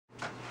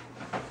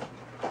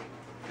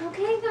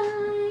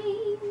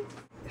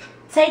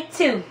Take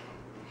 2.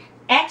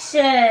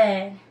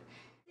 Action.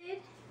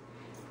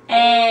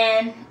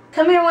 And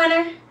come here,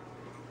 winner.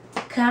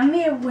 Come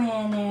here,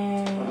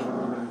 winner.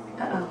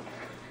 Uh-oh.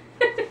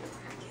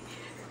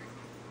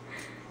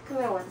 Come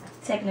here, winner.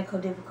 Technical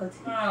difficulty.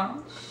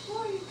 Oh, who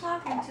are you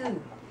talking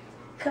to?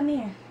 Come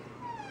here.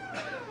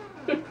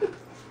 You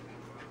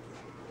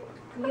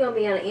gonna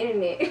be on the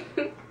internet.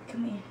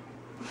 Come here.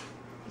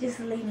 Just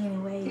lean in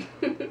and wave.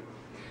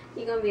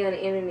 You gonna be on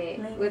the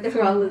internet with the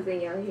rollers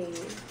in your hand.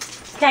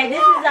 Okay,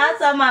 this is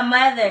also my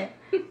mother.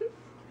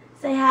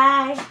 Say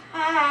hi.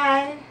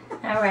 Hi.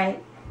 All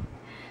right.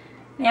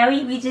 Now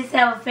we just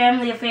have a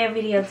family affair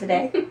video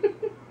today.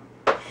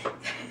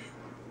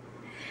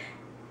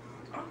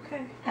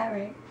 Okay. All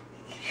right.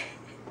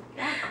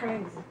 That's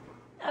crazy.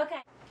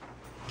 Okay.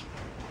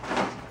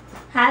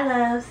 Hi,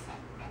 loves.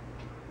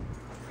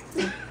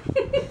 This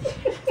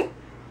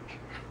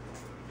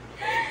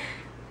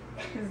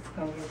is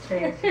gonna get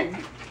trashy.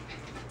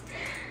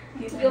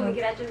 You want me to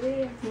get out your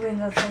video? You ain't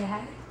gonna say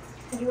hi?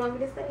 You want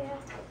me to say hi?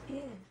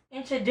 Yeah.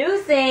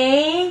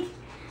 Introducing.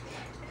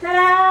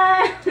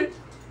 Ta-da!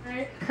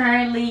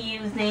 Currently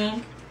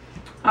using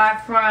are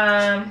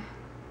from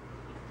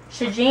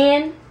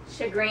Chagrin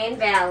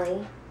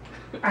Valley.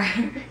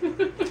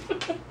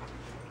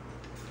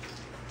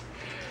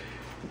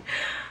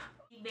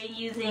 We've been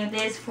using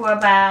this for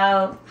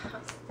about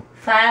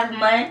 5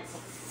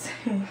 months.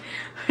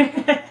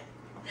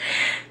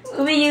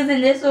 We'll be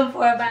using this one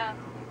for about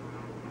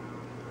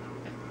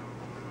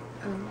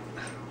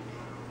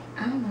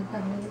I don't know if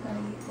I'm really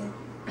gonna use it.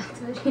 I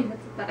told you not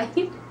to buy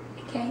it. I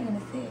can't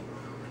even see it.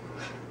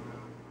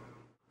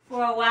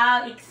 For a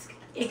while,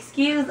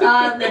 excuse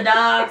all the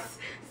dogs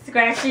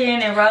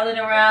scratching and rolling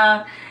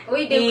around.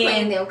 We do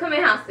clean them. Come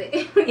in, house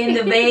it. In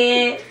the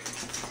bed.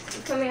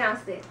 Come in,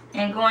 house it.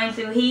 And going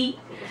through heat.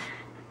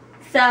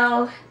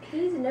 So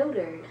he's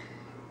neutered.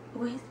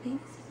 Where his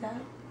penis is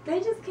out? They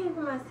just came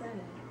from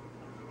outside.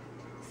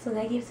 So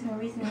that gives him a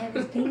reason to have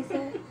his penis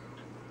out?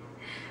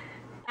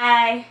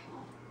 Bye.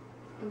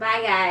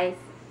 Bye, guys.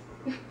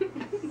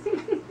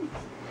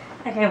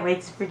 I can't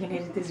wait to freaking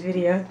edit this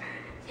video.